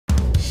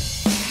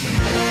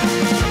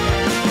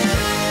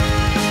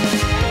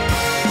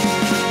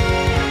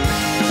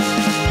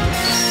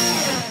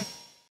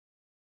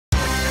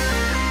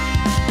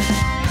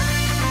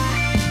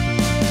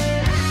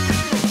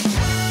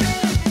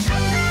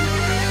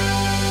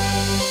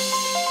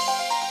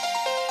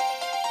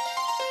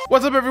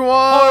What's up,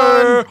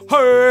 everyone?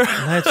 Hey.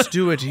 Let's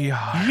do it,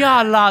 yeah.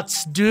 Yeah,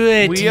 let's do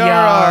it.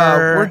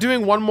 We're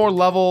doing one more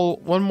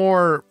level, one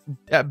more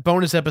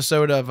bonus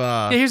episode of.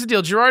 Yeah, here's the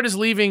deal. Jirard is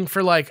leaving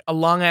for like a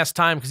long ass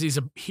time because he's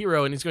a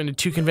hero and he's going to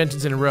 2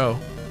 conventions in a row.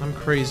 I'm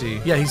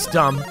crazy. Yeah, he's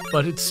dumb,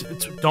 but it's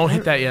don't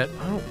hit that yet.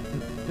 I don't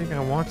think I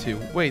want to.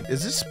 Wait,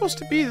 is this supposed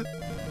to be?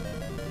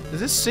 Is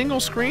this single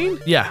screen?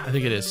 Yeah, I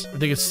think it is. I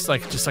think it's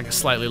like just like a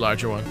slightly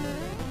larger one.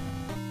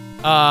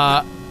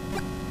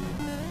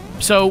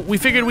 So we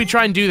figured we'd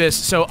try and do this.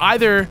 So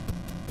either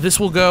this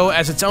will go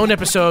as its own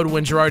episode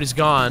when Jirard is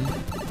gone,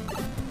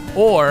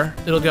 or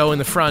it'll go in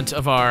the front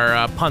of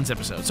our puns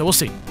episode. So we'll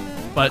see.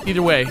 But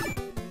either way,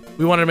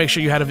 we wanted to make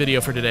sure you had a video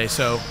for today.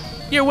 So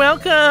you're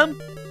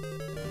welcome.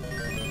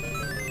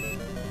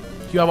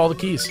 You have all the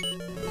keys.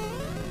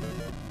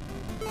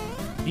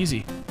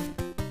 Easy.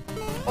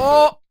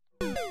 Oh.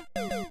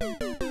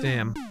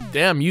 Damn,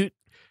 you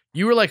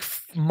were like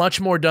much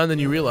more done than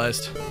you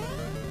realized.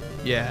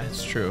 Yeah,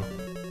 it's true.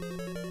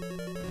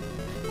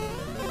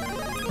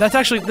 That's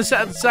actually this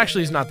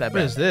actually is not that bad.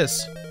 What is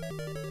this?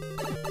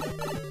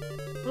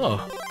 Oh.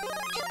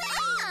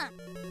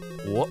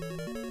 What?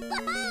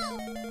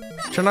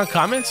 Turn on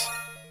comments?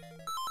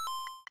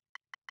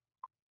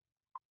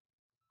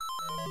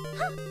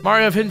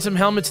 Mario, I've hidden some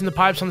helmets in the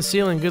pipes on the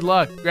ceiling. Good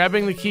luck.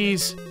 Grabbing the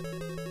keys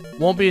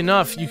won't be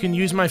enough. You can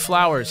use my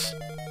flowers.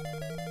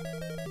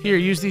 Here,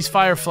 use these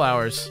fire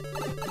flowers.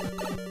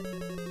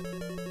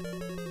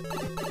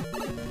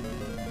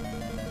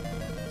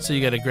 So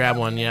you gotta grab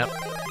one, yep.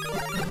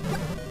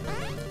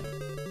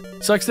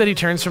 Sucks that he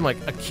turns from like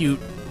a cute,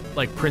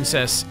 like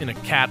princess in a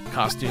cat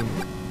costume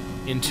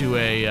into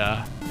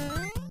a,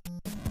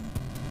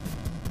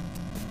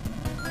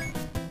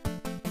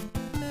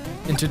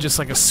 into just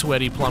like a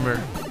sweaty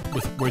plumber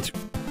with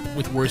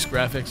worse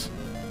graphics.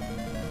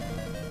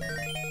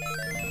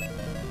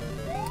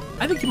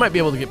 I think you might be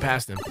able to get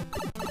past him.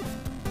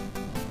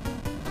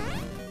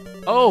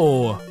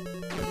 Oh!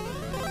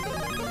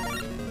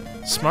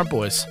 Smart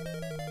boys.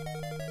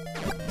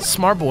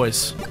 Smart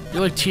boys.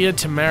 You're like Tia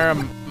Tamara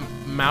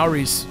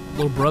Mowry's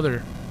little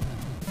brother.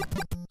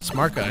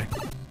 Smart guy.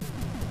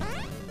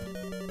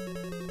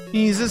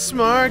 He's a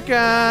smart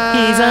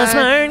guy. He's a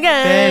smart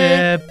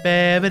guy.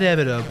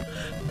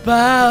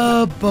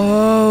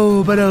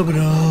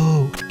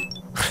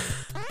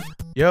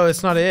 Yo,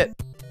 it's not it.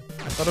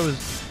 I thought it was.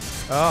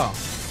 Oh.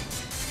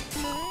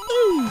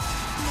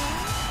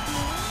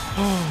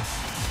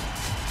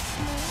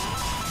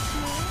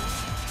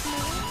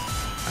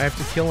 I have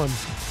to kill him.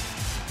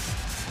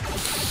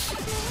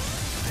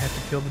 I have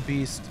to kill the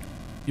beast.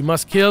 You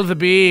must kill the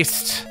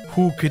beast.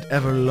 Who could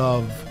ever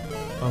love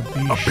a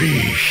beast? A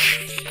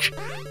beast.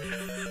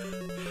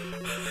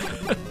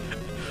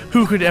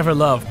 Who could ever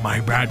love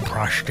my bad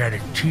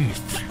prosthetic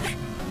teeth?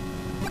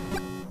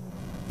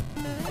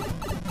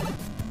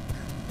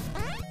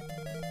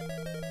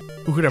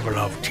 Who could ever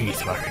love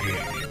teeth like these?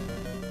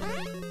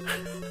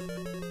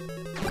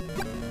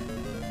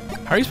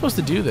 How are you supposed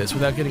to do this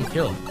without getting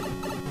killed?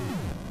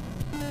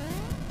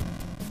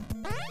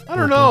 I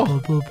don't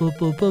know.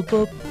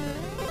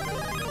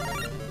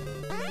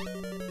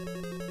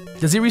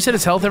 Does he reset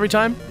his health every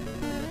time?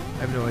 I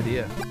have no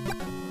idea.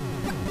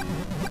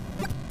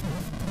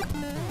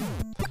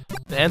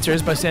 The answer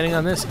is by standing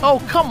on this.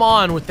 Oh, come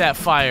on with that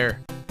fire.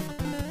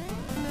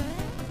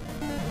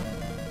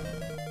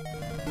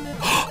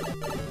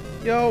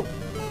 Yo.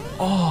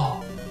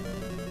 Oh.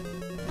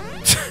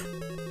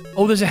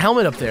 Oh, there's a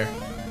helmet up there.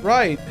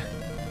 Right.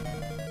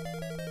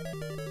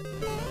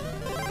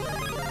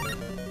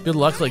 Good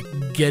luck, like,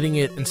 getting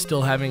it and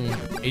still having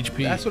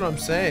HP. That's what I'm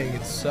saying.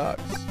 It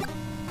sucks.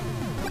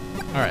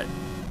 Alright.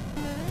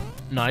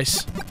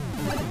 Nice.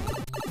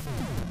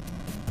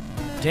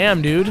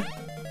 Damn, dude.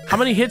 How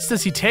many hits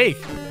does he take?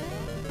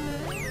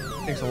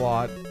 Takes a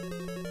lot.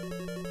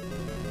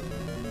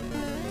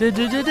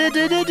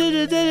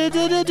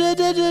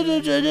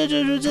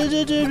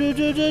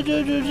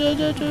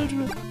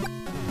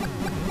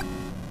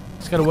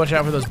 Just gotta watch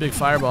out for those big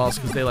fireballs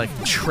because they, like,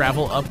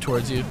 travel up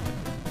towards you.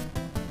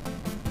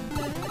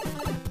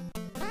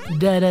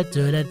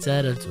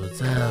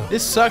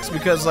 This sucks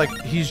because, like,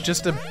 he's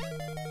just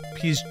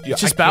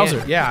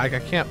Bowser. Yeah, I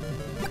can't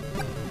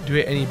do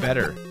it any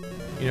better.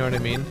 You know what I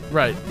mean?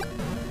 Right.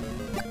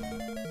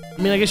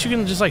 I mean, I guess you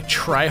can just, like,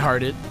 try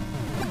hard it.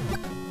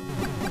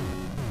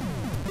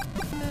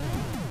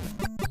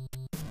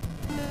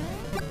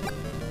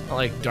 Not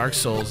like Dark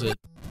Souls it.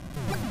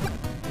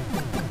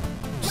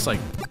 Just, like,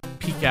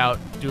 peek out,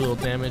 do a little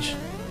damage,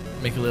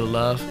 make a little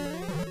love.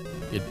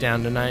 Get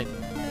down tonight.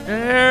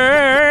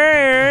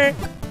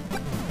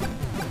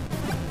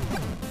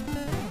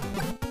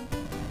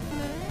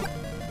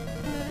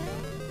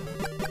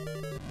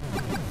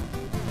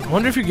 I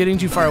wonder if you're getting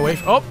too far away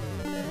from— oh!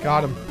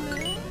 Got him.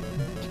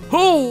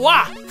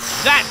 Hoo-wah!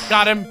 That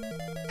got him!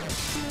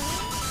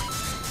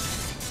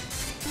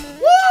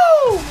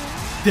 Woo!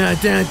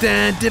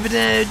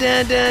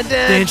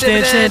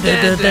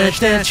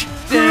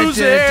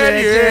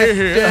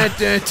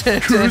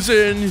 Cruising,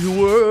 cruising,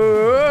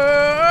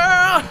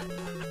 whoa.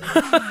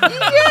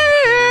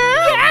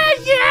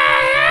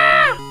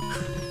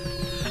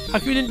 How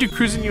come you didn't do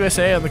Cruising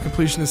USA on the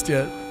Completionist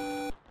yet?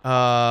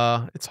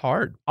 It's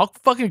hard. I'll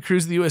fucking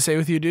cruise the USA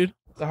with you, dude.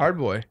 It's a hard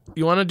boy.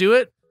 You want to do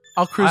it?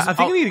 I'll cruise. I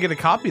think I need to get a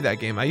copy of that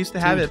game. I used to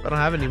have it, but I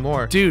don't have it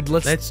anymore. Dude,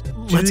 let's get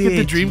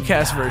the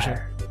Dreamcast version.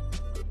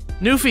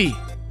 Newfie.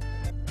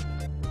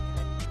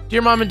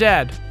 Dear Mom and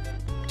Dad,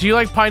 do you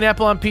like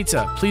pineapple on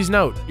pizza? Please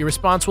note, your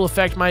response will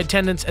affect my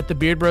attendance at the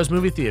Beard Bros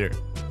movie theater.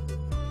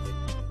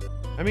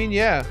 I mean,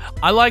 yeah.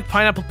 I like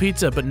pineapple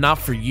pizza, but not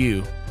for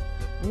you.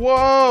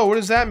 Whoa, what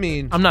does that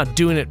mean? I'm not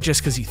doing it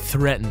just because he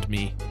threatened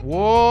me.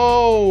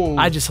 Whoa.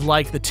 I just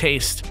like the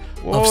taste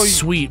of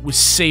sweet with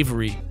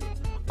savory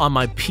on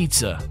my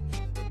pizza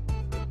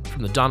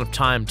from the dawn of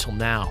time till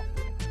now.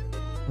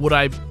 Would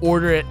I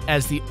order it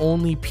as the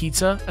only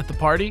pizza at the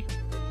party?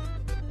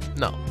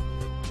 No.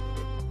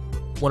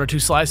 1 or 2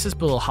 slices,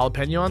 put a little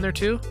jalapeno on there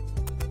too?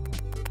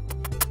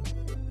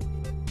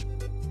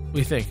 What do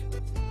you think?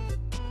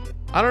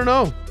 I don't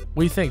know. What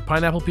do you think?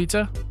 Pineapple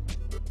pizza?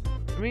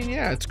 I mean,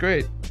 yeah, it's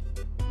great.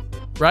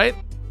 Right?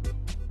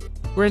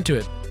 We're into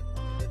it.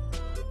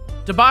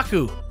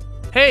 Tabaku.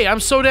 Hey, I'm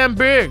so damn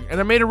big, and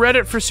I made a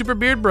Reddit for Super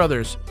Beard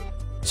Brothers.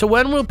 So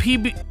when will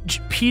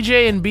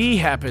PJ and B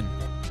happen?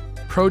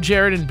 Pro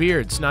Jared and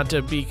Beards, not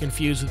to be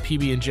confused with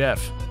PB and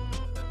Jeff.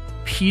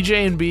 PJ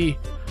and B.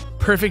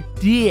 Perfect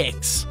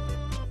DX.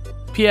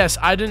 P.S.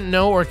 I didn't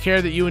know or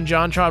care that you and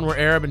JonTron were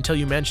Arab until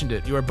you mentioned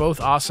it. You are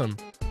both awesome.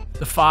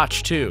 The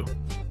Foch, too.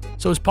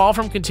 So is Paul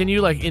from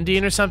Continue like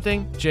Indian or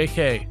something?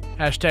 JK.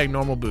 Hashtag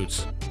normal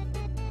boots.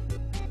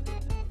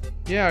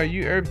 Yeah, are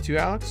you Arab too,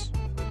 Alex?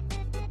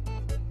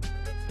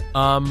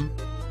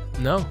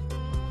 No.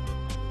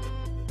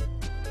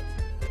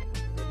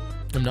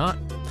 I'm not.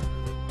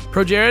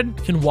 Pro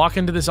Jared can walk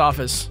into this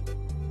office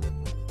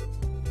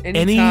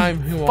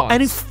Anytime he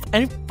wants.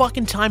 Any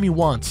fucking time he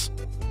wants.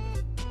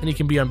 And he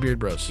can be on Beard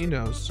Bros. He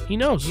knows. He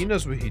knows. He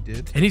knows what he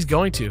did. And he's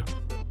going to.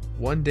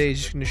 One day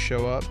he's just going to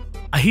show up.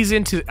 He's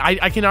into...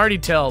 I can already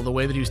tell the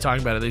way that he was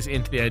talking about it. He's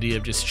into the idea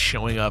of just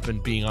showing up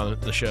and being on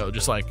the show.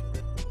 Just like...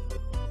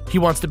 He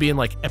wants to be in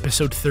like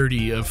episode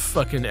 30 of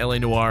fucking LA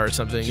Noire or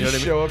something. You know what I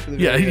mean? Show up for the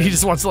Yeah, video. he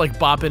just wants to like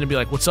bop in and be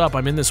like, what's up?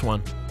 I'm in this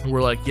one. And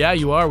we're like, yeah,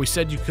 you are. We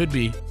said you could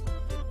be.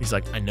 He's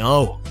like, I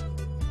know.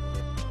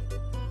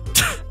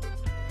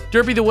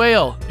 Derpy the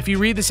Whale. If you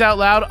read this out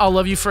loud, I'll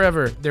love you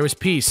forever. There was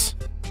peace.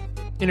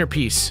 Inner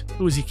peace.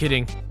 Who was he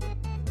kidding?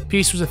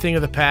 Peace was a thing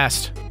of the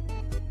past.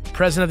 The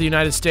President of the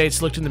United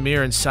States looked in the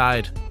mirror and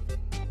sighed.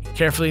 He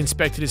carefully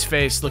inspected his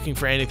face, looking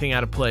for anything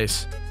out of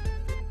place.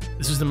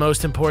 This was the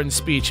most important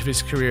speech of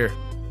his career.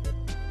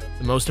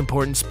 The most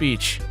important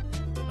speech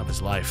of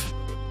his life.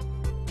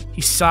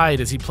 He sighed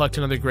as he plucked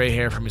another gray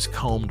hair from his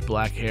combed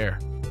black hair.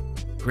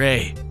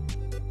 Gray.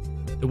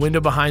 The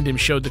window behind him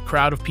showed the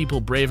crowd of people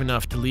brave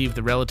enough to leave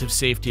the relative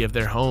safety of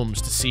their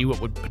homes to see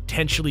what would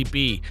potentially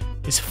be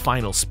his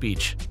final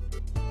speech.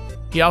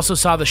 He also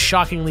saw the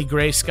shockingly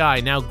gray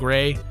sky, now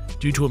gray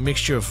due to a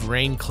mixture of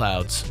rain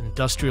clouds,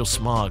 industrial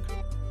smog,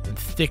 and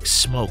thick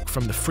smoke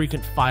from the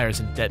frequent fires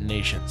and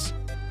detonations.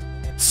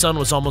 The sun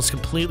was almost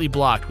completely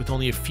blocked, with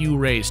only a few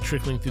rays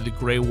trickling through the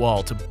gray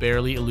wall to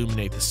barely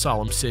illuminate the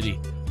solemn city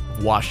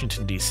of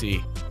Washington, D.C.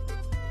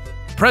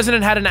 The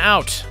president had an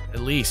out,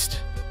 at least.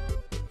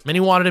 Many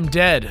wanted him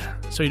dead,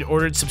 so he'd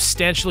ordered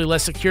substantially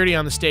less security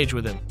on the stage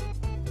with him.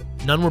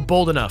 None were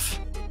bold enough.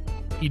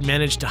 He'd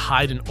managed to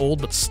hide an old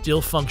but still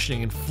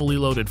functioning and fully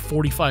loaded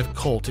 .45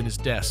 Colt in his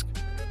desk.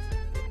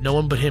 No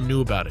one but him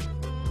knew about it.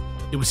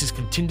 It was his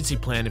contingency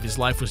plan if his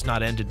life was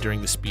not ended during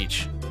the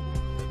speech.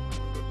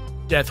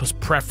 Death was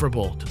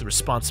preferable to the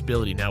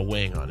responsibility now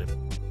weighing on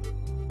him.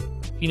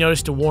 He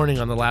noticed a warning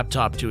on the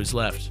laptop to his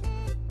left.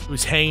 It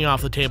was hanging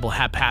off the table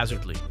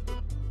haphazardly.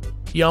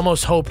 He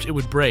almost hoped it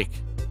would break,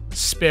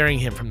 sparing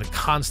him from the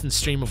constant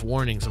stream of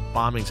warnings of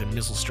bombings and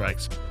missile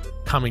strikes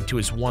coming to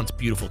his once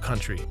beautiful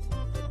country.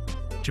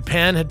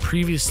 Japan had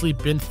previously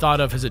been thought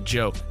of as a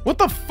joke. What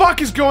the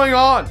fuck is going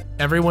on?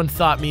 Everyone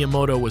thought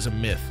Miyamoto was a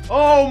myth.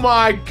 Oh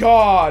my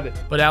god.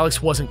 But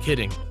Alex wasn't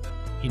kidding.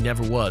 He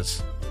never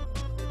was.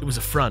 It was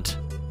a front.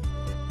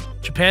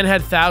 Japan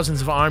had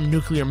thousands of armed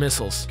nuclear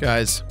missiles.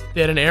 Guys.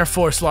 They had an air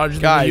force larger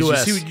than the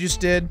US. You see what you just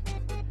did?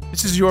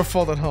 This is your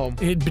fault at home.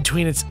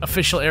 Between its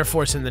official air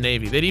force and the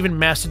Navy. They'd even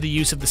mastered the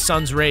use of the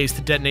sun's rays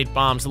to detonate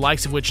bombs, the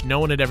likes of which no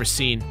one had ever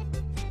seen.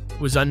 It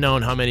was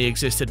unknown how many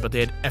existed, but they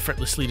had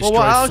effortlessly destroyed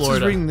Well, while Alex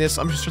Florida. is reading this,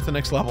 I'm just at the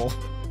next level.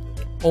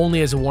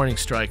 Only as a warning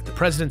strike. The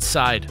president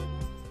sighed.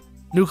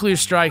 Nuclear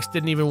strikes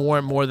didn't even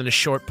warrant more than a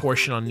short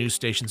portion on news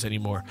stations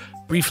anymore.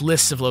 Brief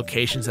lists of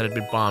locations that had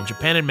been bombed.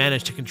 Japan had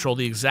managed to control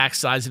the exact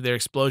size of their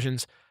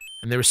explosions,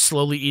 and they were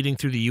slowly eating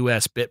through the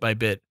U.S. bit by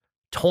bit,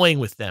 toying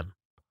with them.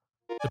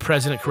 The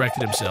president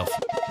corrected himself.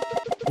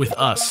 With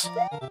us.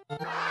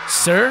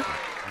 Sir?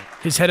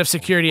 His head of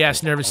security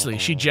asked nervously.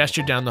 She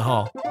gestured down the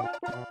hall.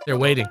 They're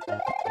waiting.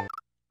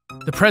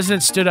 The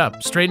president stood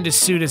up, straightened his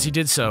suit as he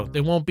did so.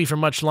 They won't be for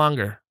much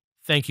longer.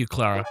 Thank you,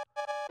 Clara.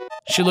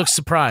 She looked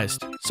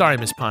surprised. Sorry,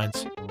 Miss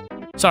Pines.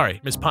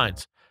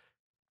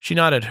 She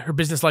nodded, her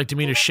businesslike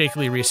demeanor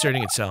shakily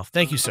reasserting itself.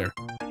 Thank you, sir.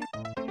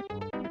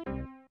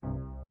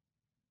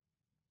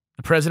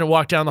 The president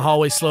walked down the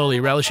hallway slowly,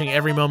 relishing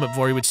every moment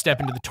before he would step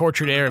into the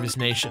tortured air of his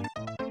nation.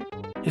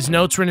 His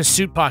notes were in his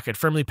suit pocket,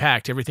 firmly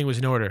packed. Everything was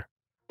in order.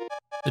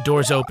 The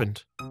doors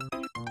opened.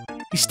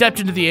 He stepped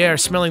into the air,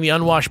 smelling the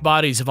unwashed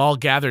bodies of all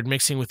gathered,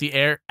 mixing with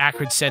the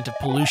acrid scent of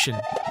pollution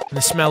and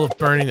the smell of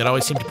burning that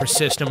always seemed to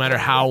persist no matter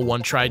how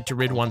one tried to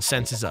rid one's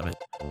senses of it.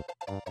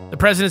 The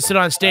president stood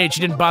on stage.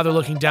 He didn't bother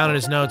looking down at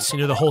his notes. He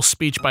knew the whole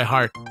speech by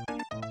heart.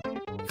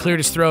 He cleared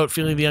his throat,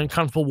 feeling the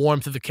uncomfortable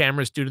warmth of the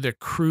cameras due to their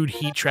crude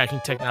heat-tracking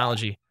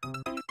technology.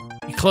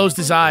 He closed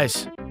his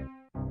eyes,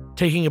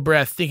 taking a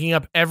breath, thinking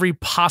up every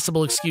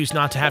possible excuse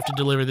not to have to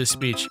deliver this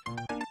speech.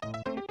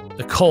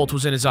 The Colt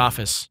was in his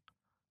office.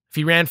 If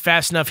he ran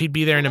fast enough, he'd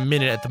be there in a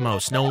minute at the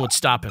most. No one would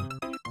stop him.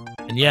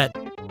 And yet,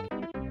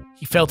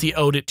 he felt he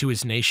owed it to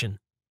his nation.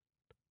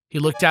 He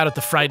looked out at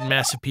the frightened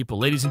mass of people.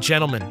 Ladies and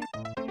gentlemen,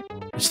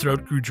 his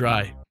throat grew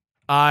dry.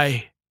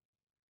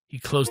 He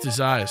closed his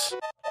eyes.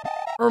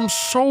 I'm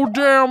so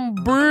damn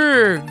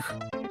big.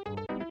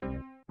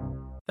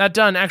 That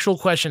done. Actual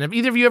question. Have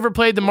either of you ever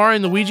played the Mario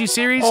and Luigi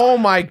series? Oh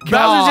my god.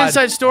 Bowser's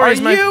Inside Story is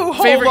my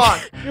favorite. Hold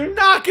on. You're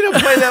not gonna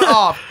play that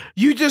off.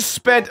 You just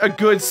spent a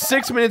good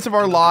 6 minutes of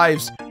our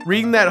lives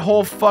reading that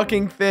whole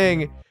fucking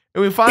thing,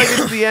 and we finally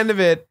get to the end of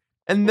it,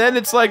 and then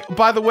it's like,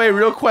 by the way,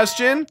 real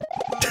question?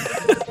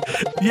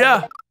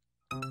 Yeah.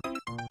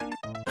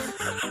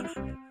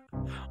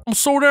 I'm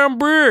so damn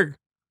big.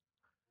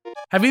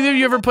 Have either of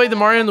you ever played the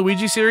Mario and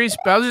Luigi series?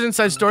 Bowser's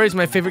Inside Story is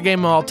my favorite game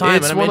of all time.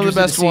 It's and I'm one of the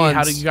best ones.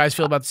 How do you guys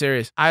feel about the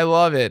series? I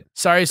love it.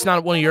 Sorry, it's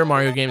not one of your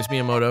Mario games,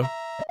 Miyamoto.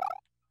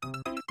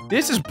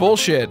 This is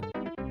bullshit.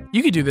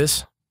 You could do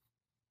this.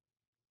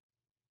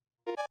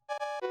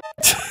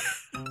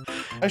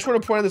 I just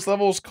want to point out this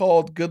level is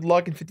called Good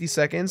Luck in 50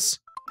 Seconds,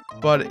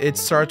 but it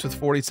starts with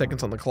 40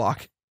 seconds on the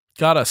clock.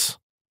 Got us.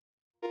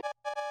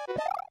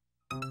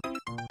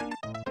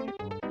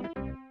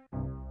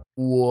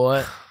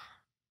 What?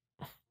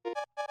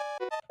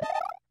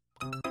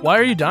 Why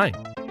are you dying?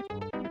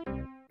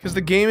 Because the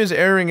game is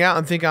airing out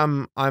and think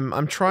I'm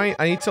trying,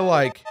 I need to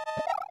like...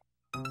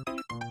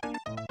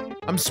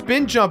 I'm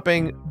spin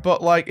jumping,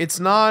 but like, it's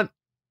not...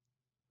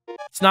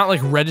 It's not like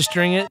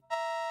registering it?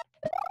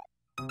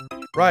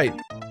 Right.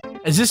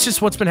 Is this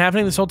just what's been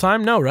happening this whole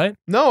time? No, right?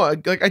 No, I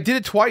did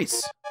it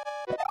twice.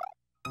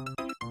 I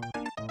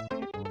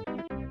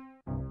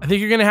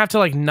think you're gonna have to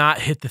like not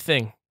hit the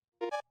thing.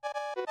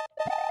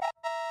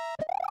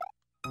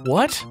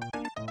 What?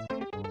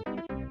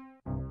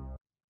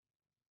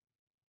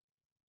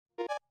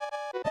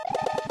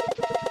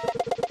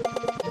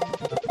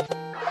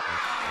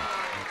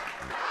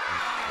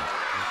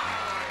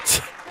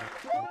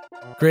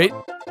 Great.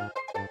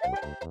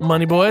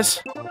 Money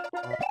boys.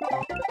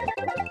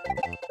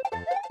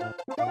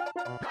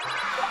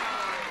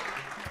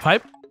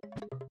 Pipe?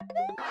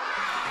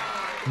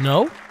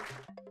 No?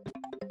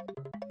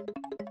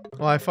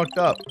 Well, I fucked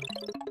up.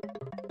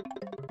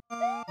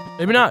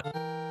 Maybe not.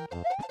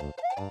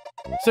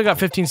 Still got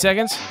 15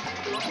 seconds.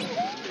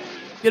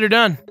 Get her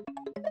done.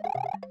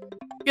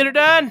 Get her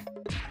done.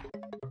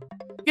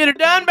 Get her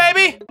done,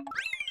 baby.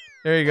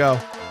 There you go.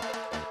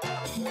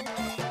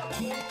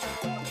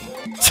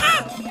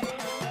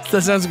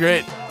 That sounds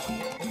great.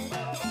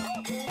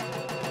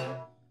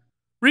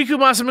 Riku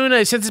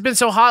Masamune, since it's been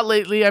so hot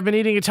lately, I've been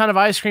eating a ton of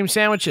ice cream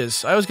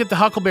sandwiches. I always get the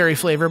huckleberry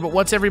flavor, but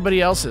what's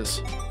everybody else's?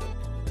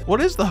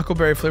 What is the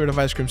huckleberry flavored of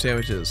ice cream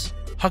sandwiches?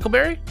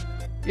 Huckleberry?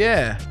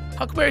 Yeah.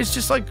 Huckleberry is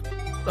just like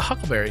a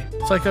huckleberry.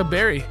 It's like a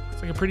berry.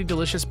 It's like a pretty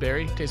delicious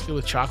berry. Tastes good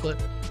with chocolate.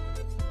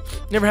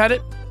 Never had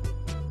it?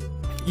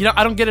 You know,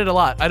 I don't get it a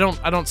lot. I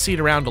don't see it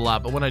around a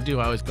lot, but when I do,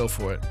 I always go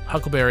for it.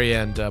 Huckleberry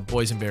and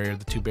boysenberry are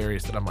the two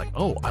berries that I'm like,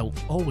 oh, I will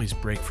always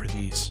break for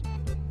these.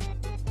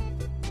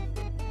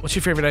 What's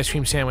your favorite ice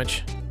cream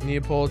sandwich?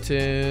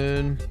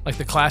 Neapolitan. Like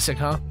the classic,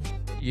 huh?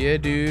 Yeah,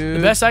 dude.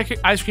 The best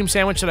ice cream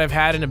sandwich that I've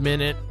had in a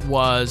minute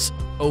was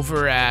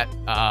over at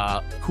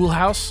Cool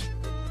House.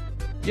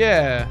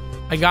 Yeah.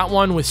 I got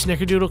one with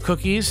snickerdoodle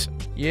cookies.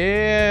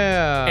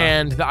 Yeah.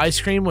 And the ice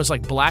cream was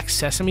like black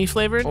sesame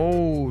flavored.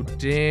 Oh,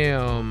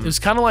 damn. It was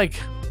kind of like,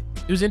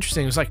 it was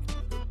interesting. It was like,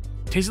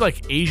 tasted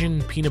like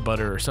Asian peanut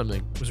butter or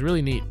something. It was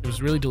really neat. It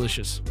was really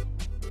delicious.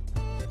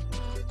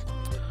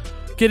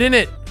 Get in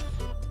it.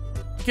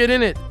 Get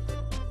in it.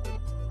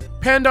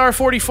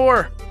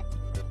 Pandar44.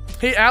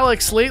 Hey,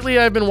 Alex, lately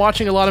I've been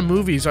watching a lot of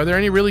movies. Are there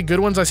any really good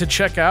ones I should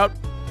check out?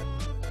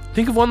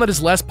 Think of one that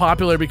is less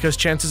popular because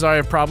chances are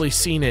I've probably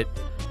seen it.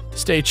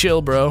 Stay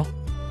chill, bro.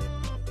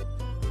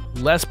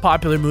 Less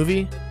popular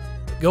movie?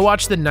 Go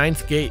watch The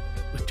Ninth Gate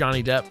with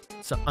Johnny Depp.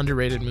 It's an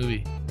underrated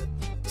movie.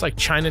 It's like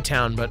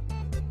Chinatown, but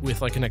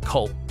with like an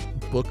occult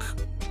book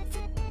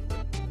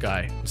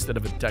guy instead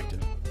of a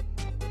detective.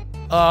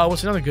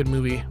 What's another good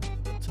movie?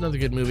 What's another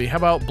good movie? How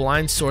about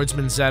Blind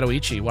Swordsman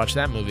Zatoichi? Watch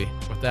that movie.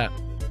 What's that?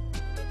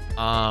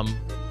 How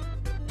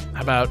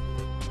about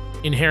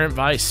Inherent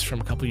Vice from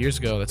a couple years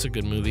ago? That's a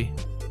good movie.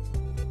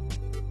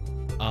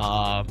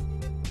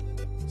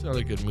 It's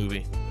another good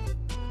movie.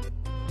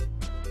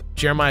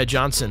 Jeremiah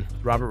Johnson,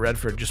 Robert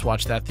Redford. Just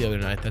watched that the other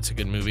night. That's a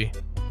good movie.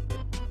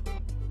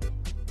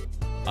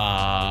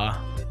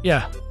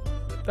 Yeah.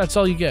 That's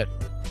all you get.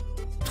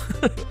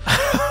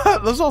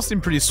 Those all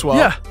seem pretty swell.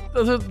 Yeah.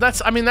 That's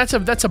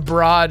a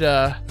broad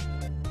I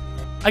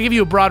give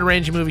you a broad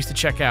range of movies to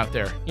check out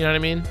there. You know what I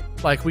mean?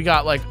 Like, we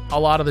got, like, a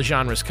lot of the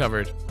genres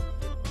covered.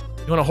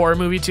 You want a horror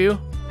movie, too?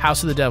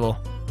 House of the Devil.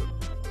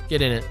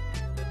 Get in it.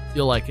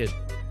 You'll like it.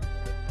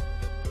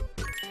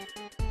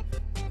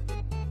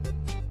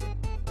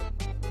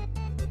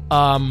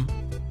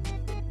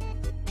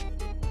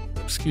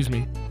 Excuse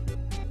me.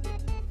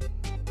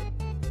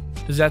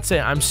 Does that say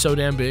I'm so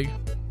damn big?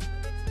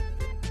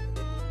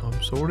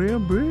 I'm so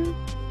damn big.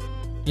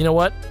 You know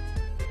what?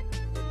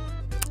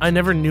 I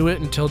never knew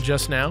it until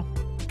just now,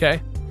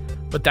 okay?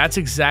 But that's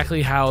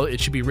exactly how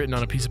it should be written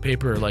on a piece of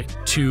paper, like,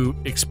 to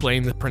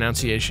explain the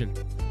pronunciation.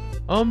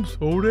 I'm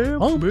so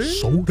damn big.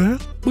 So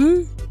damn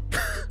big.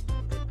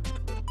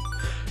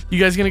 You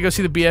guys gonna go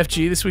see the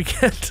BFG this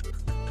weekend?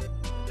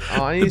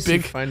 Oh, I need to see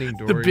Finding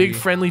Dory. The big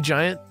friendly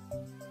giant.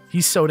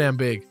 He's so damn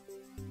big.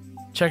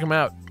 Check him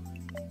out.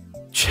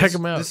 Check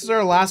him out. This is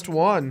our last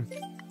one.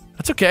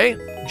 That's okay.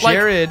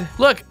 Jared.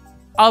 Like,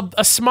 look,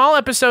 a small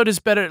episode is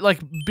better.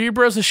 Like, Beard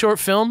Bros, the short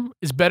film,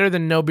 is better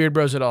than no Beard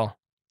Bros at all.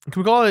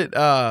 Can we call it,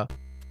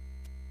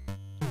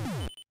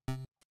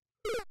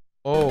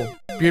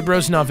 Beard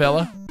Bros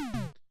novella.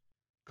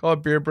 Call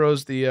it Beard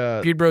Bros the,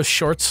 Beard Bros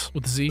shorts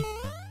with the Z.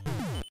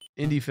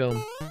 Indie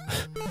film.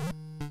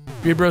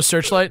 Beard Bros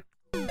Searchlight.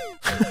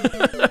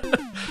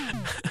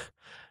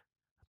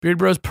 Beard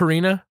Bros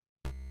Purina.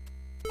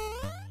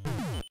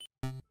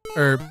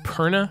 Or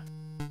Perna.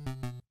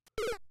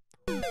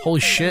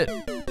 Holy shit.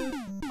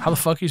 How the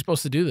fuck are you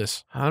supposed to do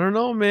this? I don't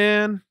know,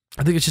 man.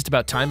 I think it's just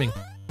about timing.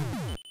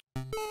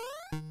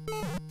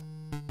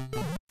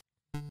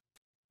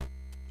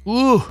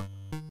 Ooh.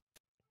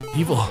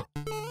 Evil.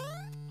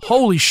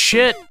 Holy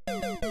shit.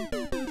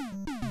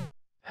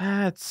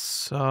 That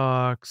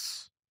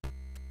sucks.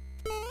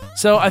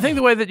 So I think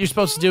the way that you're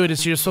supposed to do it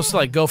is you're supposed to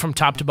like go from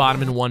top to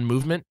bottom in one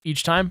movement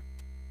each time.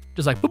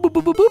 Just like boop, boop,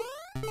 boop, boop, boop.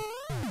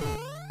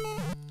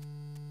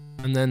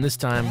 And then this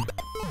time,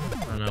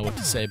 I don't know what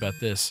to say about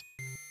this.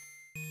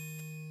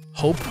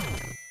 Hope.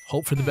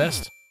 Hope for the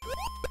best.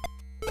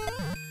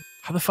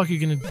 How the fuck are you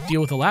gonna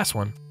deal with the last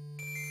one?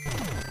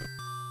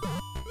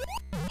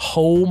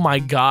 Oh my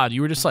god,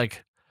 you were just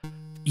like,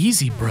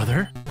 easy,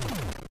 brother.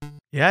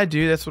 Yeah,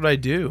 dude, that's what I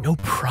do. No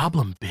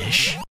problem,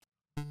 bish.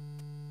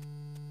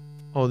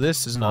 Oh,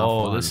 this is not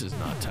fun. This is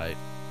not tight.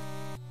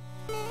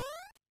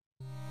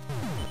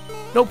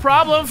 No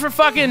problem for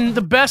fucking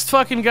the best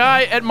fucking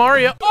guy at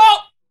Mario.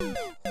 Oh!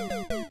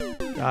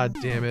 God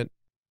damn it.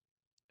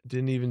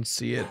 Didn't even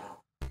see it.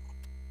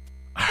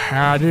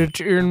 Had it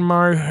in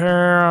my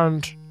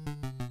hand.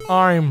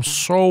 I'm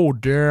so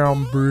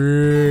damn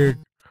big.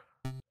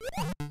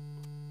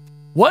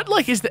 What,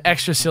 like, is the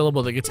extra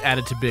syllable that gets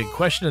added to big?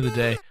 Question of the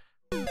day.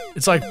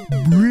 It's like,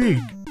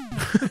 big.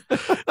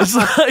 It's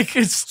like,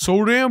 it's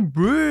so damn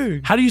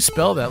big. How do you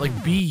spell that?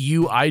 Like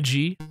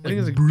B-U-I-G? I think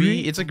it's like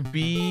B. It's like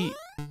B-R-E-W-U-G.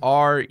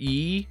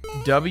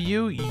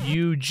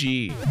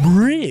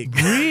 Brig.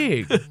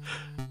 Brig.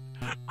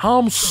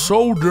 I'm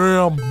so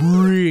damn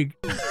big.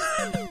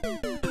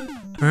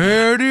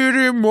 Had it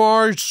in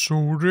my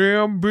so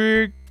damn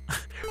big.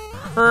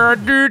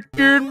 Had it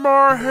in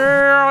my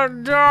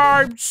hand.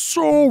 I'm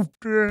so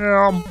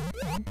damn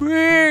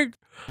big.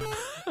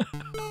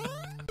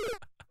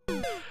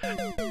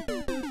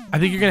 I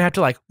think you're gonna have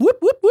to like whoop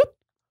whoop whoop.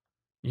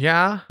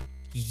 Yeah.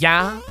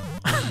 Yeah.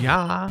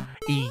 Yeah.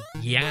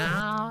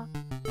 Yeah.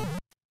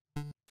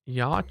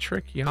 Yeah,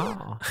 trick,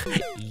 yeah.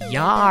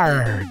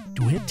 Yar.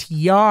 Do it,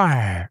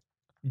 yar.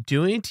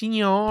 Do it,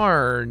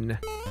 yarn.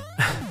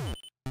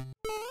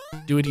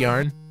 Do it,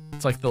 yarn.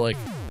 It's like the like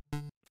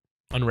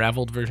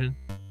unraveled version.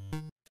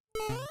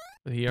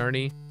 The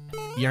Yarny.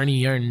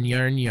 Yarny, yarn,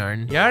 yarn,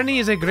 yarn. Yarny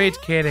is a great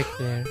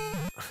character.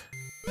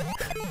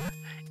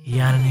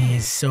 Yarny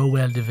is so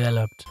well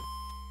developed.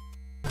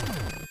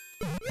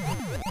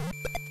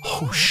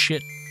 Oh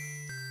shit.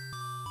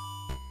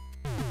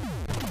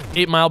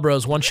 8 Mile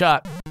Bros, one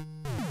shot.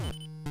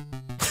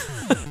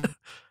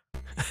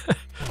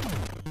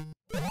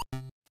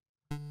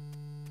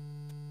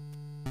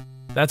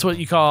 That's what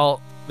you call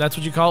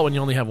it when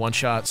you only have one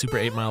shot. Super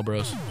 8 Mile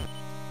Bros.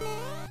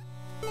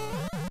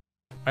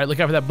 Alright, look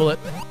out for that bullet.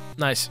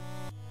 Nice.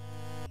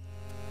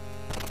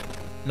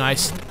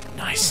 Nice.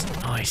 Nice.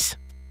 Nice.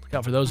 Look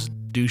out for those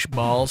douche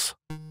balls.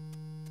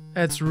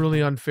 That's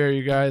really unfair,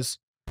 you guys.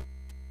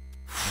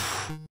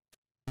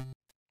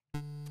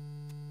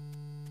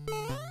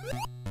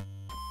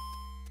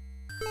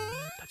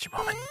 That's your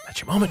moment.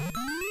 That's your moment.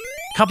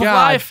 Cup of God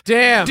life.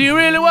 Damn. Do you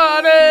really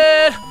want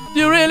it? Do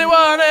you really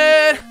want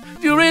it?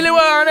 Do you really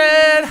want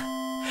it?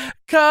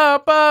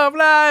 Cup of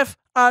life.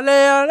 Ale,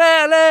 ale,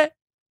 ale.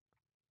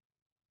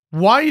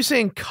 Why are you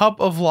saying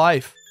cup of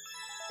life?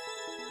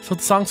 That's what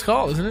the song's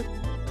called, isn't it?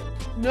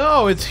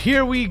 No, it's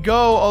here we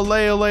go, ole,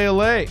 ole,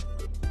 ole.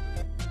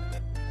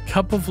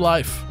 Cup of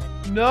life.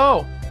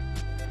 No.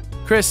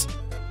 Chris,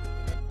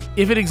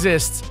 if it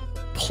exists,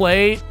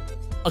 play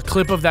a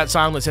clip of that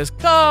song that says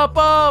 "Cup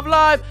of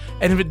Life,"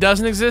 and if it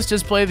doesn't exist,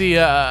 just play the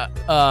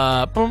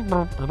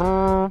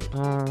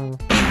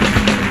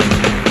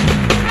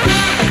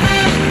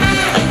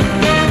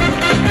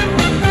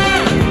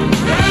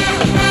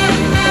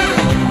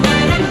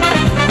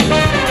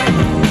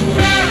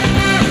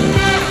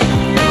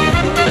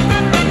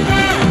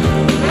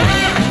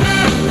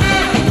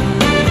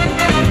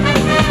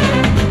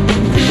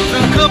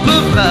Cup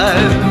of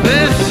life,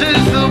 this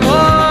is the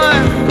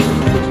one.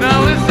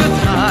 Now is the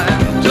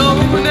time,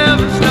 don't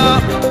ever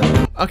stop.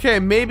 Okay,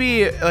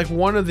 maybe like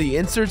one of the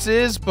inserts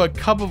is, but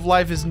Cup of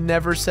Life is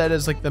never said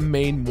as like the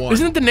main one.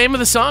 Isn't it the name of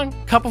the song?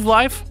 Cup of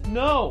Life?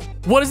 No.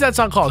 What is that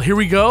song called? Here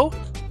We Go?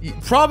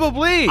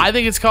 Probably. I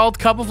think it's called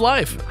Cup of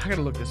Life. I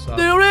gotta look this up.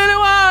 Do you really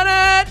want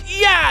it?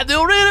 Yeah, do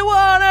you really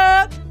want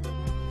it?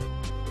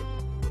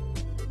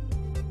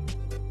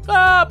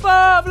 Cup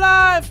of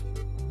Life.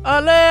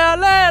 Ale,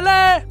 ale,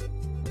 ale.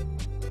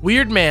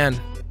 Weird Man.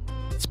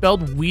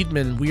 Spelled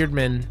Weedman.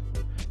 Weirdman.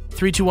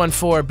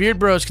 3214. Beard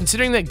Bros,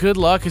 considering that good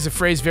luck is a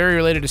phrase very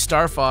related to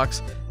Star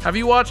Fox, have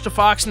you watched A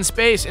Fox in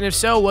Space? And if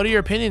so, what are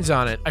your opinions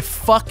on it? I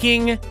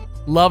fucking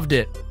loved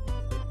it.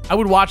 I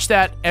would watch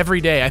that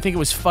every day. I think it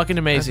was fucking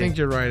amazing. I think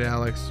you're right,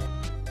 Alex.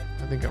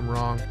 I think I'm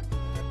wrong.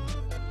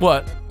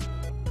 What?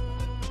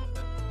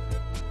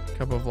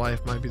 Cup of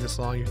Life might be the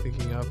song you're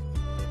thinking of.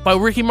 By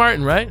Ricky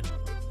Martin, right?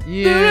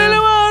 Yeah. Do you really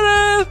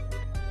want it?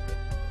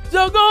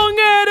 So go and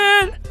get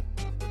it.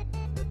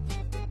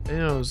 I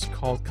know it was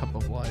called Cup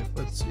of Life.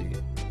 Let's see.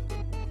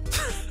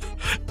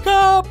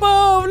 Cup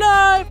of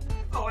Life.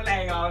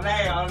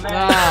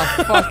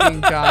 Ah,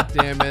 fucking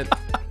goddamn it.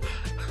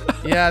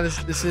 Yeah,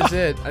 this is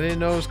it. I didn't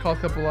know it was called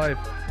Cup of Life.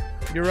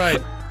 You're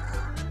right.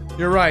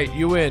 You're right.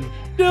 You win.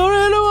 Don't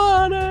really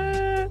want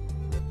it.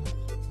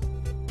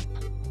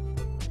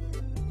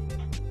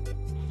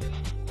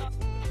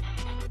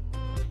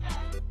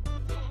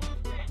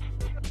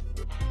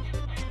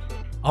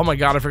 Oh my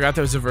god, I forgot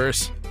there was a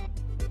verse.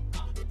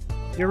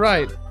 You're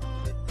right.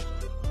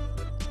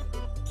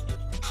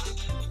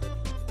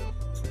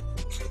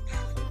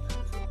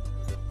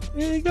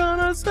 We're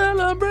gonna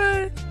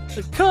celebrate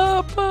the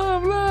Cup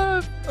of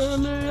Life. All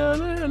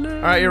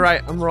right, you're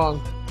right. I'm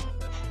wrong.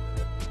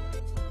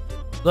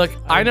 Look,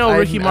 I know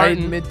Ricky Martin.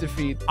 I admit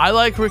defeat. I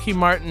like Ricky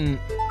Martin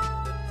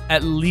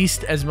at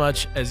least as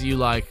much as you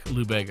like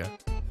Lou Bega.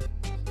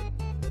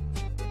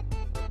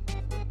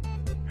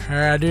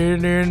 Had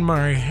it in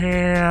my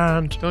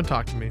hand. Don't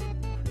talk to me.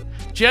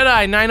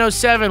 Jedi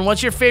 907,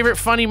 what's your favorite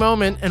funny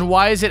moment, and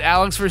why is it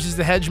Alex versus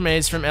the Hedge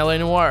Maze from LA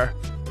Noire?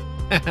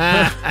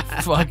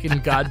 Fucking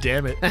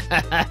goddamn it!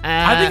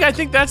 I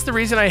think that's the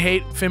reason I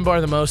hate Finbar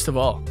the most of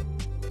all.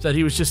 That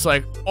he was just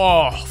like,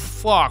 oh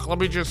fuck, let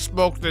me just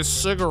smoke this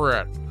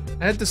cigarette.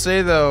 I have to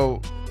say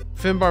though,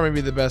 Finbar may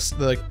be the best.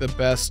 The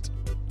best.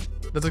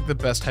 That's like the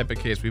best type of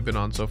case we've been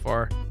on so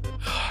far.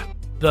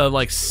 The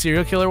like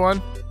serial killer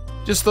one.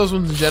 Just those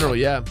ones in general,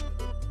 yeah.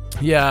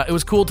 Yeah, it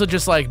was cool to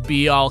just like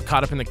be all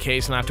caught up in the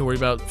case and not have to worry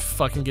about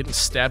fucking getting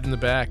stabbed in the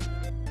back.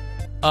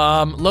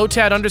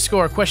 Lotad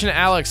 _ question to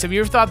Alex. Have you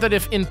ever thought that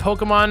if in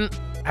Pokemon,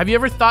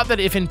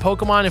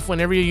 if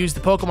whenever you use the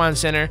Pokemon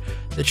Center,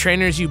 the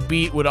trainers you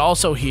beat would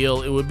also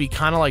heal, it would be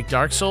kind of like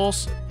Dark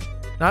Souls?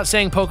 Not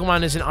saying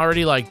Pokemon isn't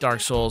already like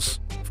Dark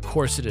Souls. Of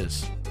course it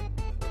is.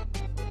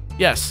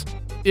 Yes.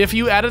 If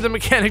you added the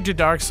mechanic to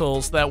Dark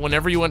Souls that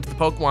whenever you went to the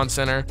Pokemon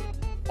Center,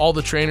 all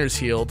the trainers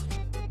healed,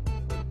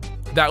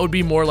 that would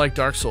be more like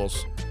Dark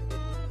Souls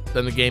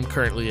than the game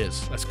currently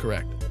is. That's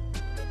correct.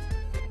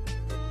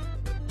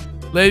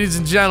 Ladies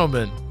and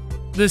gentlemen,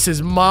 this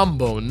is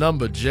Mambo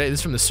number J. This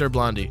is from the Sir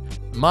Blondie.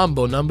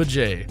 Mambo number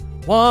J.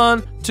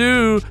 1,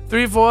 2,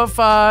 3, 4,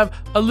 5.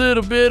 A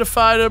little bit of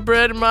fighter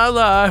bread in my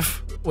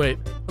life. Wait.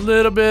 A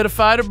little bit of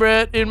fighter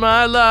bread in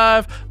my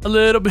life. A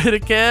little bit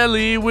of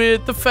Kelly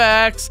with the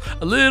facts.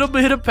 A little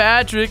bit of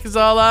Patrick is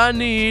all I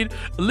need.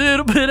 A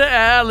little bit of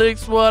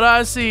Alex, what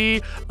I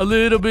see. A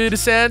little bit of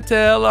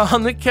Santel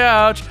on the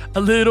couch.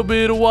 A little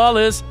bit of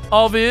Wallace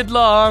all vid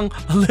long.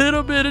 A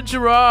little bit of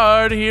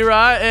Jirard, here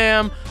I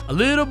am. A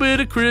little bit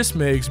of Chris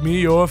makes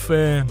me your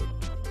fan.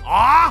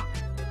 Ah!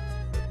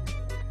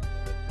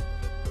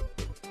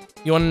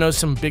 You want to know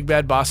some Big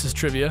Bad Bosses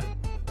trivia?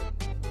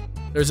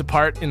 There's a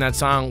part in that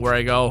song where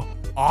I go,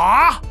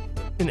 ah,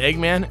 in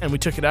Eggman, and we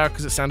took it out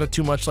because it sounded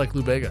too much like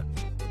Lou Bega.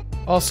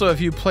 Also, if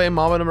you play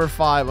Mama number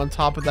 5 on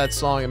top of that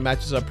song, it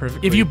matches up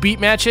perfectly. If you beat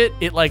match it,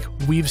 it like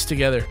weaves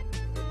together.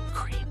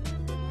 Cream.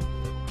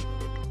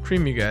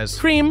 Cream, you guys.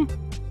 Cream.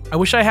 I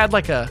wish I had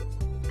like a,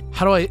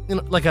 how do I,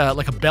 like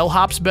a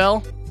bellhop's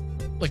bell?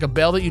 Like a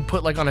bell that you'd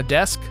put like on a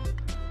desk.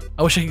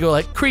 I wish I could go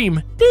like,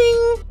 cream,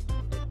 ding.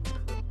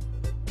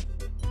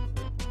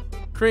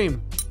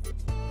 Cream.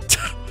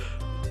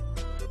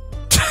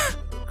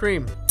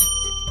 Cream.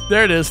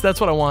 There it is. That's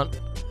what I want.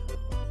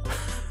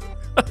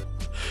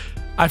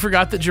 I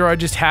forgot that Jirard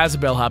just has a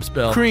bellhop's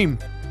bell. Cream.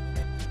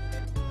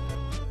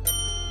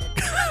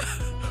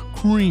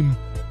 Cream.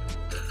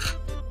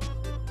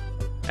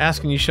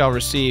 Ask and you shall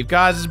receive.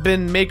 Guys, it's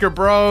been Maker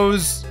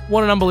Bros.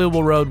 What an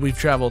unbelievable road we've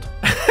traveled.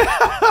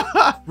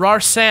 Rar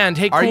Sand,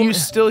 hey, cool. Are you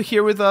still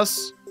here with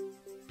us,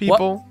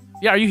 people? What?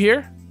 Yeah, are you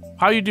here?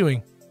 How are you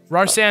doing?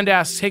 Rar Sand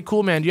asks, hey,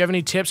 cool man, do you have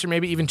any tips or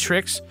maybe even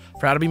tricks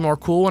for how to be more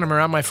cool when I'm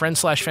around my friends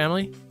 /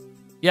 family?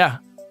 Yeah,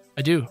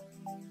 I do.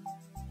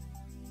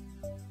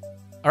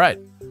 All right.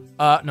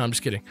 No, I'm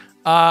just kidding.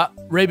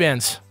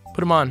 Ray-Bans,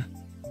 put them on.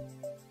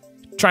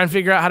 Try and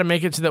figure out how to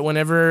make it so that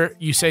whenever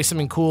you say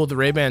something cool, the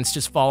Ray-Bans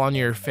just fall on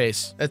your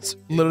face. That's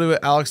literally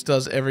what Alex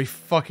does every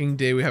fucking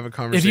day we have a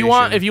conversation.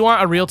 If you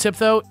want a real tip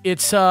though,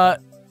 it's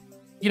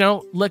you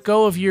know, let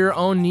go of your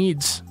own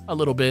needs a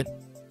little bit.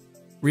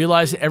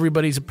 Realize that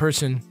everybody's a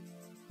person,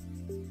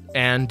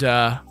 and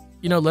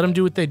you know, let them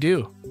do what they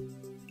do.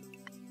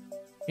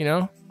 You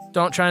know,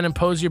 don't try and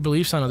impose your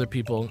beliefs on other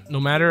people, no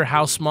matter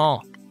how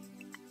small.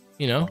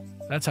 You know,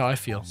 that's how I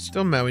feel.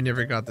 Still mad we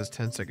never got this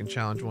 10-second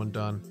challenge one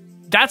done.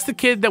 That's the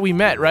kid that we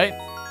met, right?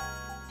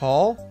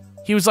 Paul?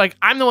 He was like,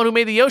 I'm the one who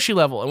made the Yoshi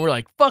level. And we're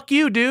like, fuck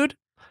you, dude.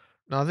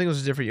 No, I think it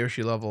was a different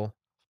Yoshi level.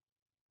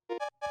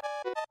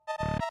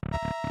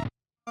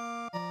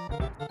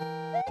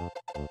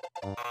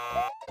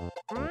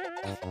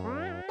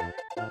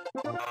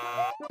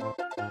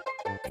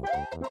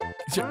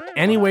 Is there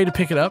any way to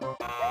pick it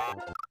up?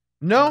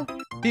 No.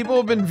 People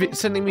have been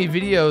sending me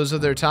videos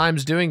of their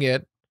times doing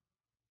it.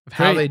 Of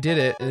how they did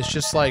it. And it's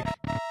just like,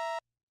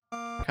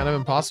 kind of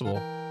impossible.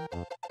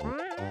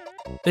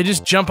 They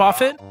just jump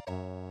off it?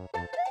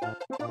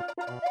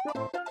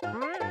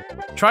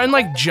 Try and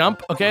like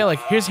jump, okay? Like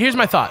here's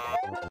my thought.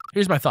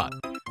 Here's my thought.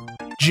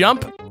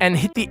 Jump and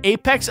hit the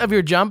apex of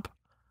your jump,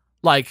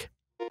 like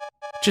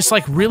just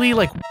like really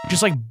like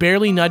just like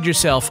barely nudge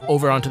yourself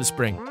over onto the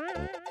spring.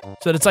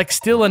 So that it's like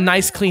still a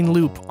nice clean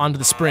loop onto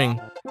the spring,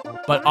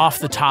 but off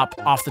the top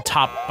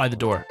by the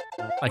door.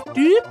 Like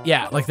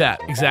yeah, like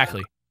that.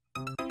 Exactly.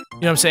 You know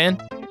what I'm saying?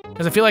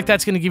 Because I feel like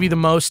that's gonna give you the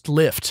most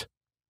lift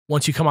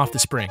once you come off the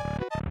spring.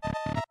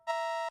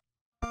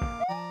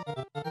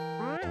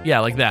 Yeah,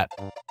 like that.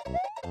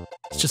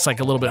 It's just like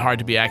a little bit hard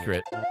to be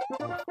accurate.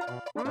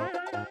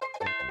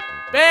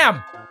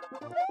 Bam!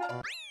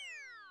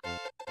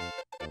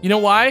 You know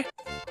why?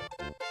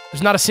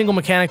 There's not a single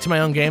mechanic to my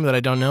own game that I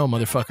don't know,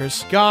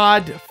 motherfuckers.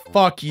 God,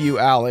 fuck you,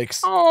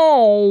 Alex.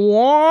 Oh,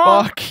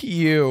 what? Fuck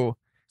you.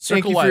 Circle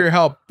Thank you wipe. for your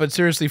help, but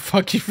seriously,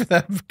 fuck you for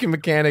that fucking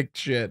mechanic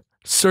shit.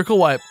 Circle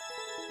wipe.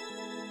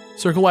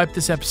 Circle wipe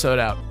this episode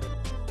out.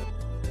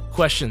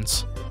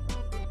 Questions.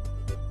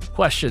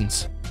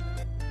 Questions.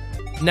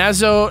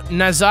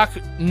 Nozaku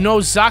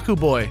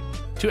boy.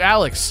 To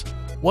Alex.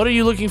 What are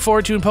you looking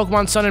forward to in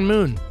Pokemon Sun and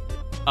Moon?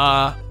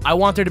 I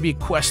want there to be a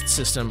quest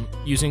system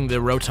using the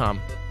Rotom.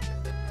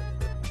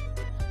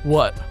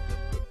 What?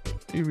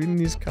 Are you reading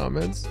these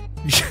comments?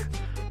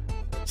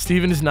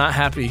 Steven is not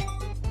happy.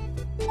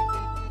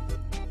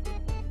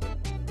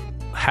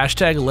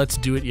 Hashtag let's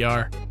do it,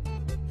 Yar.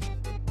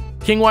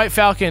 King White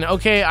Falcon.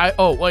 Okay,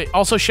 oh wait.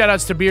 Also,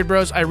 shoutouts to Beard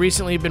Bros. I've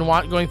recently been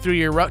going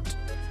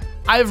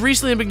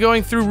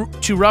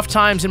through rough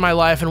times in my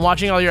life, and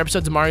watching all your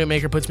episodes of Mario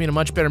Maker puts me in a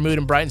much better mood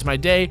and brightens my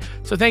day.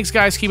 So thanks,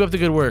 guys. Keep up the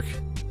good work.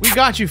 We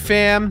got you,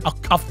 fam.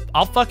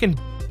 I'll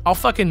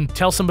fucking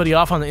tell somebody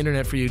off on the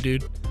internet for you,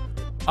 dude.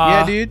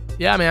 Yeah, dude.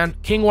 Yeah, man.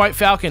 King White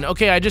Falcon.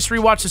 Okay, I just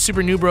rewatched the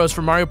Super New Bros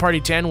for Mario Party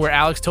 10, where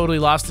Alex totally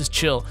lost his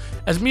chill.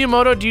 As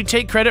Miyamoto, do you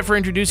take credit for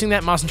introducing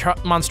that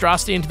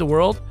monstrosity into the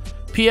world?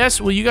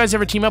 P.S. Will you guys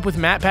ever team up with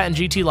Matt, Pat, and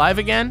GT Live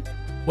again?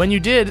 When you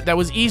did, that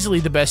was easily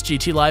the best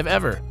GT Live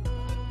ever.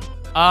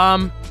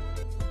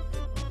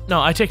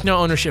 No, I take no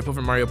ownership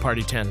over Mario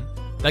Party 10.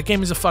 That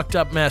game is a fucked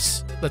up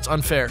mess. That's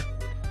unfair.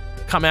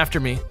 Come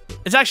after me.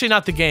 It's actually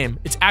not the game.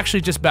 It's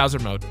actually just Bowser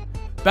mode.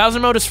 Bowser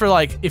mode is for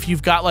like, if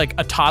you've got like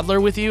a toddler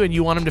with you and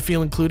you want him to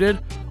feel included,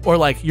 or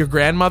like your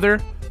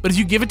grandmother. But if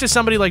you give it to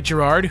somebody like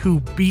Jirard, who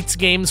beats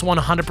games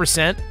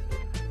 100%,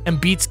 and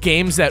beats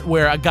games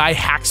where a guy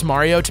hacks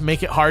Mario to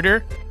make it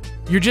harder,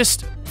 you're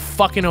just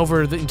fucking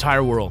over the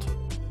entire world.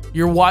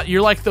 You're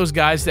like those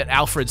guys that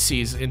Alfred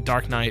sees in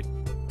Dark Knight,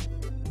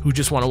 who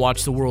just want to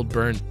watch the world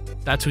burn.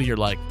 That's who you're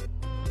like.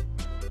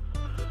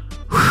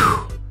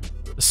 Whew.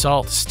 The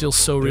salt is still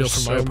so real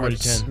from Mario Party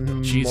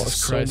 10.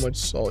 Jesus Christ. So much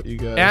salt, you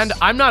guys. And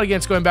I'm not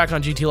against going back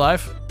on GT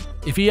Live.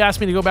 If he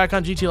asked me to go back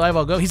on GT Live,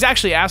 I'll go. He's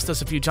actually asked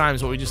us a few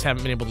times, but we just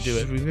haven't been able to do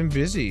it. We've been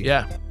busy.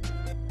 Yeah.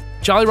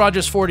 Jolly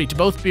Rogers 40, to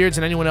both Beards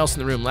and anyone else in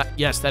the room.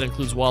 Yes, that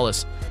includes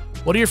Wallace.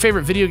 What are your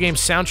favorite video game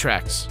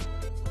soundtracks?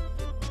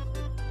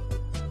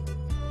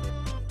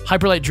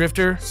 Hyperlight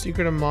Drifter.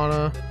 Secret of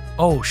Mana.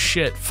 Oh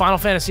shit. Final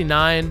Fantasy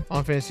 9.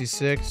 Final Fantasy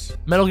 6.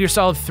 Metal Gear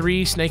Solid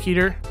 3, Snake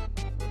Eater.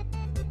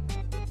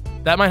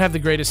 That might have the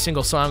greatest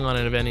single song on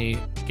it of any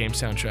game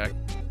soundtrack.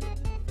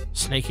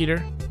 Snake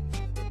Eater.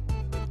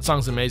 That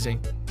song's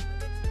amazing.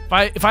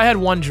 If I had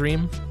one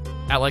dream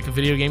at like a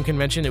video game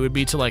convention, it would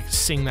be to like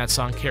sing that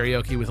song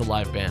karaoke with a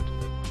live band.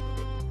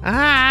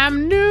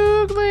 I'm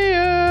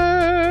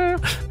nuclear.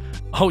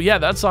 Oh yeah,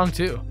 that song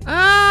too.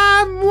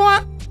 I'm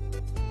what?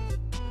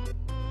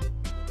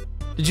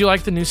 Did you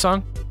like the new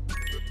song?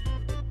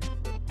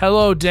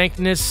 Hello,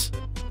 Dankness.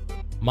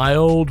 My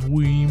old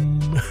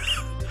weem.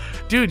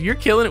 Dude, you're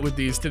killing it with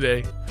these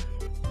today.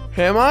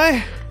 Am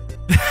I?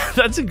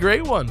 That's a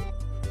great one.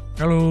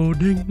 Hello,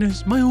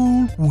 darkness, my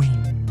old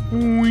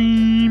weem.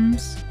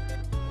 Weems.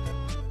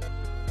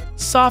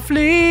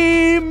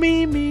 Softly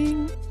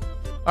memeing.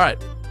 All right.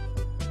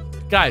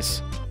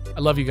 Guys, I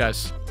love you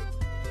guys.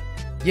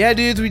 Yeah,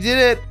 dudes, we did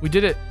it. We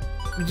did it.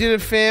 We did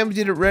it, fam. We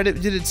did it, Reddit. We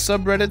did it,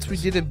 subreddits. We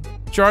did it.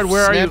 Jirard,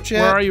 where are you? Snapchat.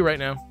 Where are you right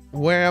now?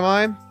 Where am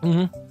I?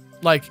 Mm-hmm.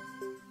 Like,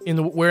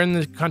 where in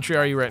the country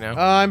are you right now?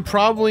 I'm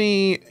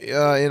probably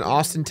in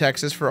Austin,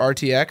 Texas for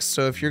RTX.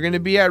 So if you're gonna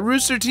be at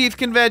Rooster Teeth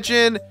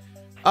convention,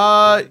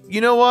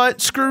 you know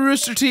what? Screw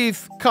Rooster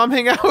Teeth. Come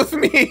hang out with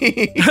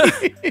me.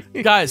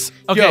 Guys,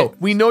 okay. Yo,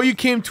 we know you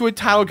came to a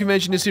title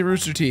convention to see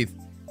Rooster Teeth.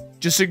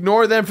 Just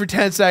ignore them for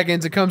 10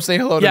 seconds and come say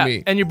hello to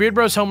me. And your Beard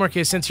Bros homework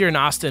is, since you're in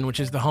Austin, which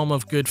is the home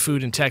of good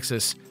food in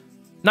Texas,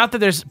 not that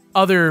there's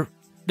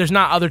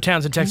not other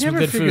towns in Texas with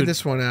good figured food.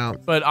 this one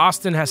out. But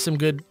Austin has some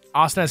good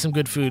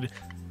food.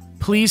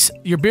 Please,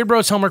 your Beard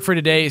Bros homework for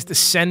today is to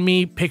send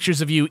me pictures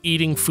of you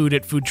eating food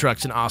at food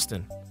trucks in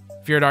Austin.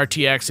 If you're at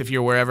RTX, if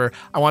you're wherever,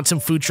 I want some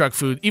food truck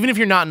food. Even if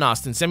you're not in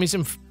Austin, send me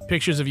some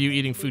pictures of you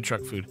eating food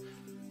truck food.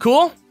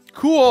 Cool?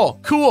 Cool.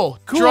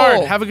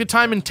 Jirard, have a good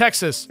time in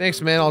Texas.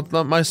 Thanks, man. I'll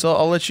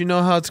let you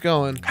know how it's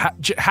going.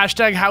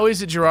 Hashtag how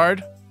is it,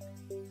 Jirard?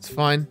 It's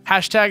fine.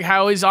 Hashtag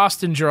how is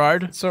Austin,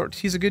 Jirard? So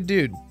he's a good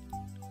dude.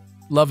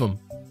 Love him.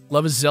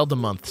 Love his Zelda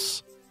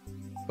months.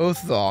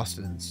 Both the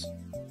Austins.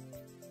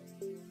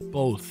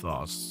 Both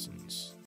Austins.